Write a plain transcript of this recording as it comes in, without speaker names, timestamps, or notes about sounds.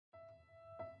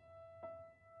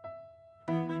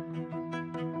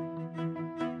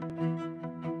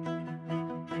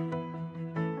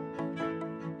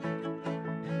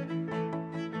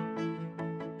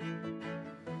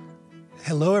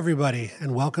Hello, everybody,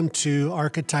 and welcome to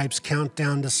Archetype's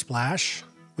Countdown to Splash.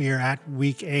 We are at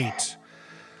week 8.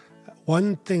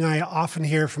 One thing I often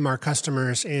hear from our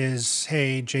customers is,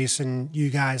 hey, Jason,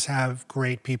 you guys have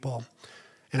great people.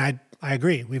 And I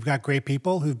agree. We've got great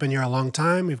people who've been here a long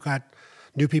time. We've got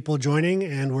new people joining,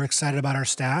 and we're excited about our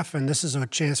staff. And this is a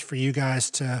chance for you guys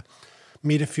to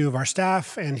meet a few of our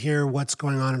staff and hear what's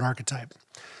going on at Archetype.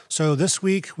 So this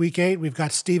week, week 8, we've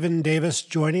got Stephen Davis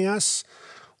joining us.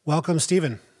 Welcome,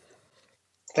 Stephen.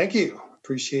 Thank you.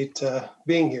 Appreciate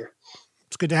being here.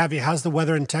 It's good to have you. How's the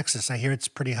weather in Texas? I hear it's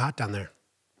pretty hot down there.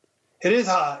 It is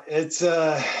hot. It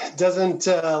doesn't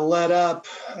let up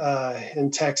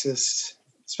in Texas,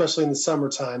 especially in the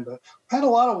summertime. But we've had a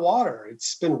lot of water.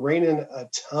 It's been raining a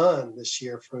ton this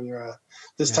year for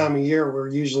this time of year. We're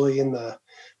usually in the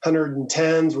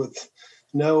 110s with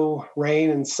no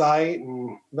rain in sight,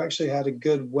 and we've actually had a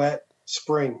good wet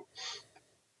spring.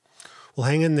 Well,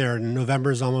 hang in there.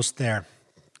 November's almost there.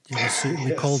 It'll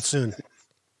be cold soon.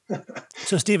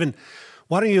 So, Stephen,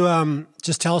 why don't you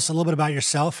just tell us a little bit about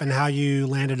yourself and how you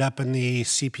landed up in the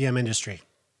CPM industry?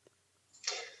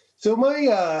 So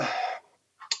my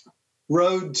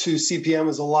road to CPM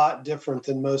is a lot different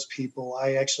than most people.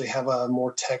 I actually have a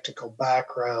more technical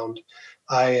background.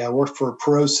 I worked for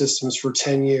Pro Systems for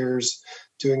 10 years,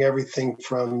 doing everything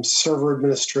from server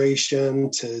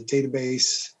administration to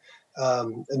database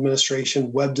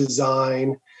administration, web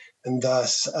design, and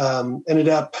thus ended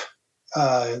up,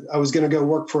 I was going to go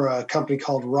work for a company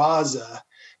called Raza.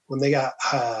 When they got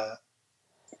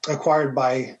acquired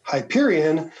by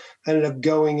Hyperion, I ended up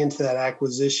going into that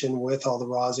acquisition with all the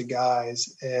Raza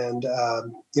guys, and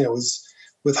was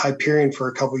with Hyperion for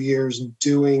a couple of years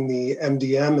doing the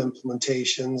MDM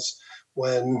implementations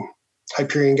when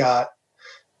Hyperion got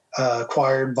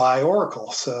acquired by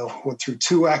Oracle. So went through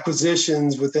 2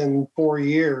 acquisitions within 4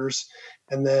 years,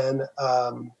 and then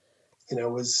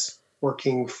was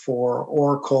working for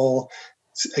Oracle.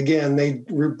 Again, they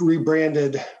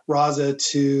rebranded Raza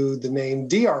to the name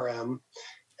DRM,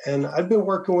 and I've been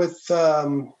working with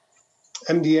MDM,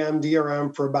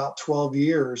 DRM for about 12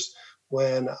 years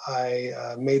when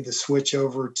I made the switch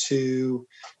over to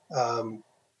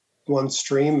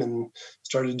OneStream and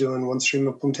started doing OneStream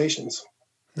implementations.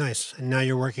 Nice. And now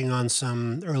you're working on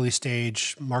some early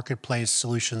stage marketplace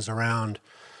solutions around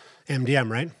MDM,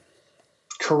 right?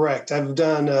 Correct. I've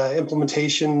done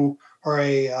implementation, or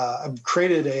I've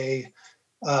created a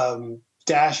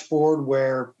dashboard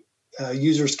where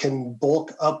users can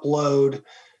bulk upload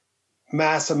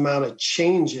mass amount of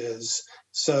changes,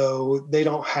 so they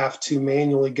don't have to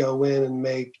manually go in and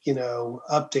make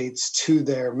updates to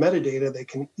their metadata. They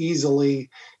can easily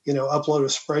upload a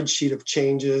spreadsheet of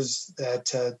changes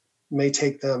that may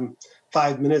take them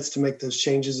 5 minutes to make those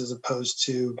changes, as opposed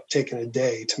to taking a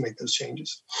day to make those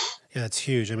changes. Yeah, it's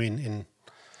huge. I mean, in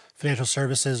financial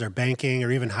services or banking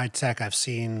or even high tech, I've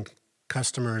seen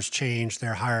customers change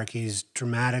their hierarchies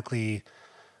dramatically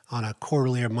on a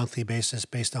quarterly or monthly basis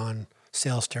based on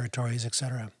sales territories, et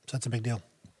cetera. So that's a big deal.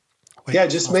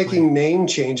 Just making name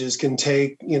changes can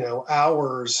take,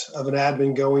 hours of an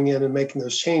admin going in and making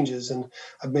those changes. And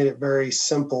I've made it very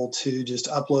simple to just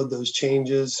upload those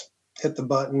changes, hit the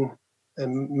button,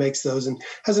 and makes those, and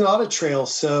has an audit trail.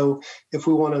 So if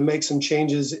we want to make some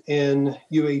changes in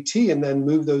UAT and then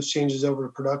move those changes over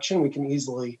to production, we can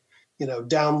easily,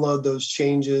 download those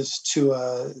changes to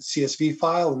a CSV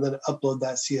file and then upload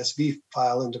that CSV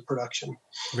file into production.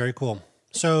 Very cool.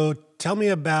 So tell me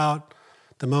about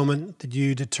the moment that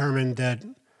you determined that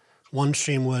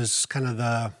OneStream was kind of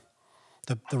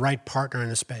the right partner in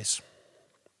the space.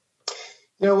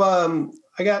 I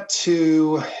got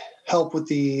to help with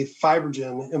the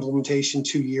Fibergen implementation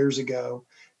 2 years ago,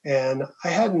 and I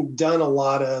hadn't done a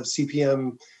lot of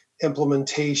CPM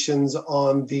implementations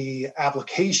on the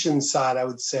application side. I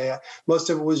would say most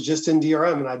of it was just in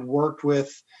DRM, and I'd worked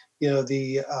with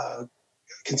the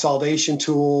consolidation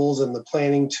tools and the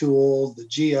planning tools, the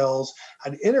GLs.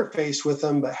 I'd interfaced with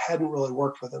them, but hadn't really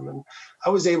worked with them. And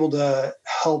I was able to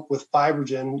help with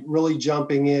Fibergen, really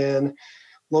jumping in,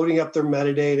 loading up their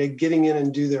metadata, getting in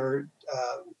and do their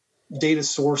data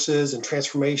sources and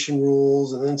transformation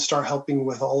rules, and then start helping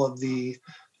with all of the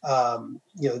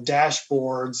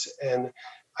dashboards. And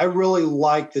I really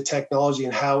like the technology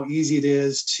and how easy it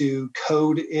is to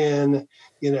code in,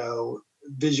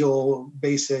 Visual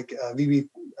Basic,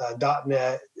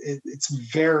 VB.NET. It's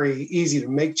very easy to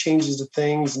make changes to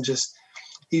things and just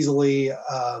easily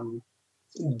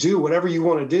do whatever you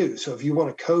want to do. So if you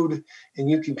want to code and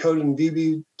you can code in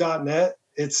VB.NET,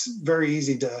 it's very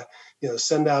easy to,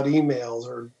 send out emails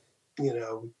or,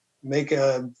 make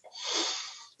a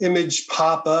image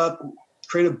pop up,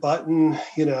 create a button,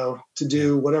 to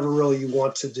do whatever really you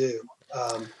want to do.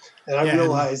 And I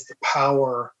realized the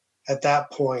power at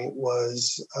that point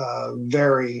was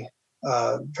very,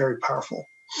 very powerful.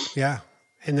 Yeah.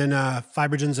 And then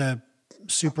Fibergen's a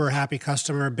super happy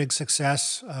customer, big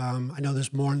success. I know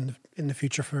there's more in the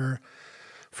future for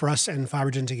us and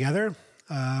Fibergen together.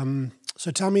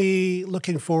 So tell me,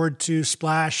 looking forward to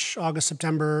Splash, August,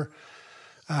 September,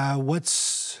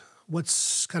 what's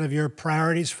kind of your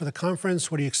priorities for the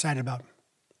conference? What are you excited about?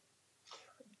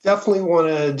 Definitely want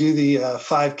to do the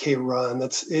 5K run.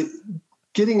 That's it.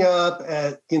 Getting up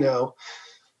at 7:00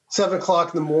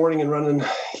 in the morning and running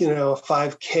a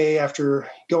 5K after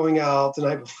going out the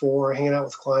night before, hanging out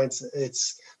with clients.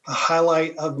 It's a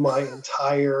highlight of my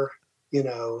entire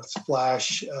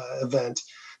Splash event,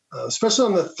 especially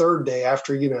on the third day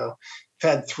after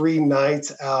had 3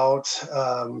 nights out.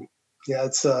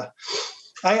 It's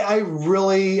I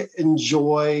really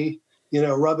enjoy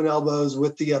rubbing elbows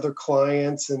with the other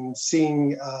clients and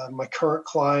seeing my current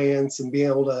clients and being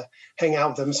able to hang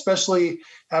out with them, especially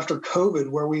after COVID,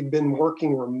 where we've been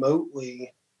working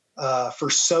remotely for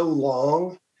so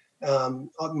long.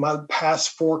 My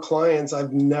past 4 clients,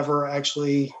 I've never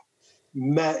actually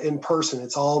met in person.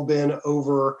 It's all been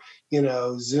over,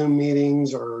 Zoom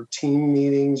meetings or team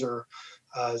meetings, or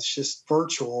it's just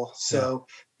virtual. So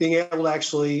being able to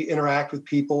actually interact with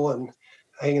people and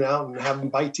hanging out and having a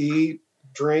bite to eat,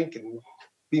 drink, and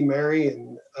be merry.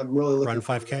 And I'm really looking run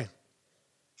 5K.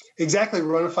 Exactly.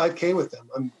 Run a 5K with them.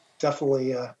 I'm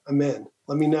definitely, I'm in.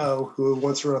 Let me know who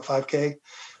wants to run a 5K.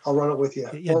 I'll run it with you.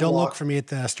 Yeah. Don't look for me at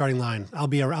the starting line. I'll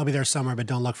be there somewhere, but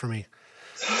don't look for me.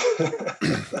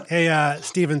 Hey,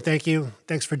 Stephen, thank you.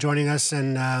 Thanks for joining us.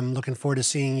 And I'm looking forward to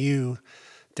seeing you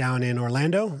down in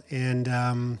Orlando. And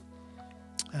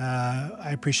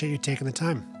I appreciate you taking the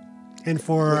time. And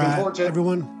for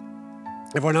everyone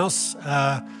else,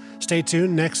 stay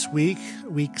tuned next week,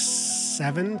 week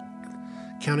 7,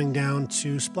 counting down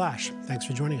to Splash. Thanks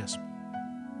for joining us.